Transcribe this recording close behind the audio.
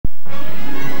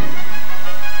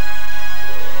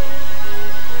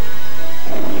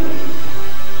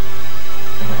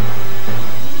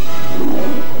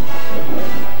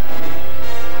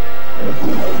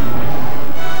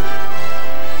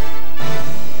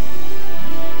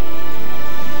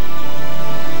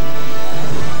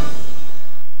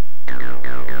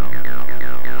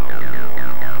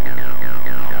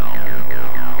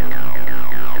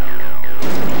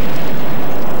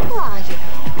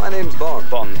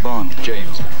Bond.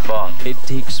 James Bond. It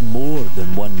takes more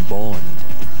than one Bond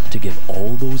to give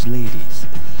all those ladies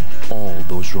all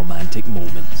those romantic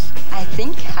moments. I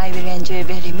think I will enjoy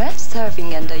very much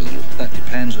surfing under you. That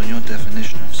depends on your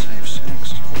definition of safe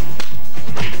sex.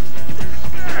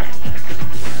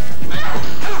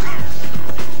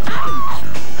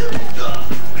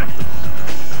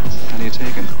 How do you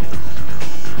take it?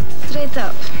 Straight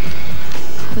up,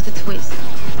 with a twist.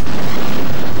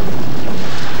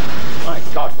 My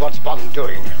God, what's Bond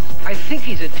doing? I think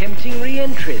he's attempting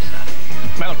re-entry, sir.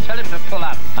 Well, tell him to pull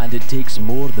up. And it takes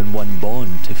more than one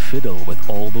Bond to fiddle with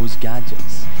all those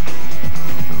gadgets.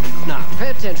 Now, pay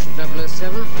attention,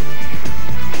 007.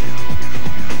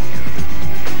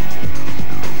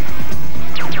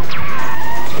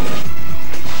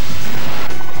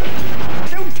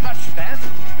 Don't touch that.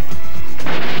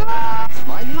 It's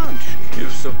my lunch.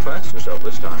 You've surpassed yourself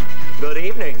this time. Good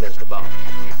evening, Mr. Bond.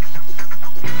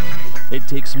 It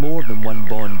takes more than one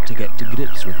Bond to get to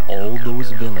grips with all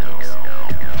those villains.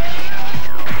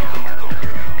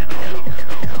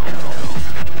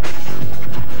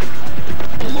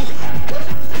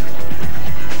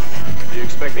 Do you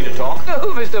expect me to talk?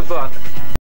 No, Mr. Bond.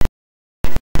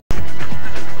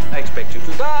 I expect you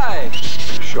to die.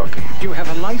 Shocking. You have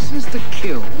a license to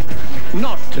kill,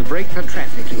 not to break the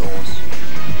traffic laws.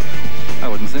 I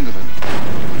wouldn't think of it.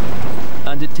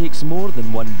 And it takes more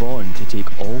than one Bond to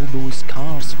take all those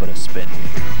cars for a spin.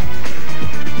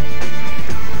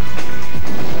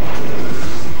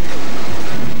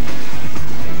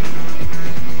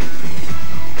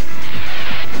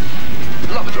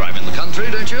 Love a drive in the country,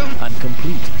 don't you? And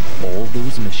complete all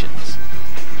those missions.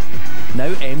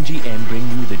 Now MGM bring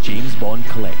you the James Bond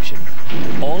collection.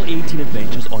 All 18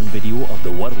 adventures on video of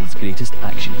the world's greatest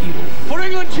action hero. For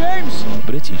England, James!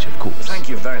 British, of course. Thank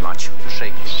you very much.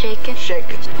 Shake it. Shaken. Shake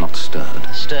it. Not stirred.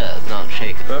 Stirred, not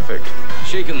shaken. Perfect.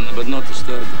 Shaken, but not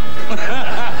stirred.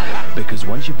 Because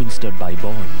once you've been stirred by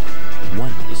Bond,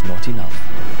 one is not enough.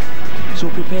 So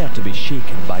prepare to be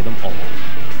shaken by them all.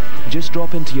 Just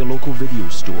drop into your local video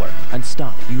store and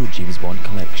start your James Bond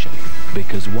collection.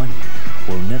 Because one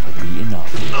will never be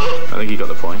enough. I think you got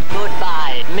the point.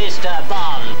 Goodbye, Mr.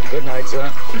 Bond. Good night, sir.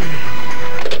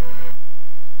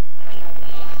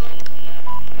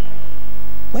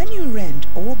 When you rent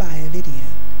or buy a video,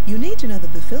 you need to know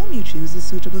that the film you choose is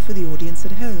suitable for the audience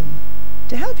at home.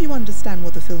 To help you understand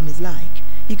what the film is like,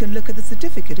 you can look at the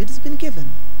certificate it has been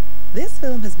given. This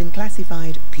film has been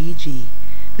classified PG.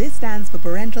 This stands for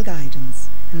parental guidance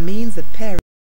and means that parents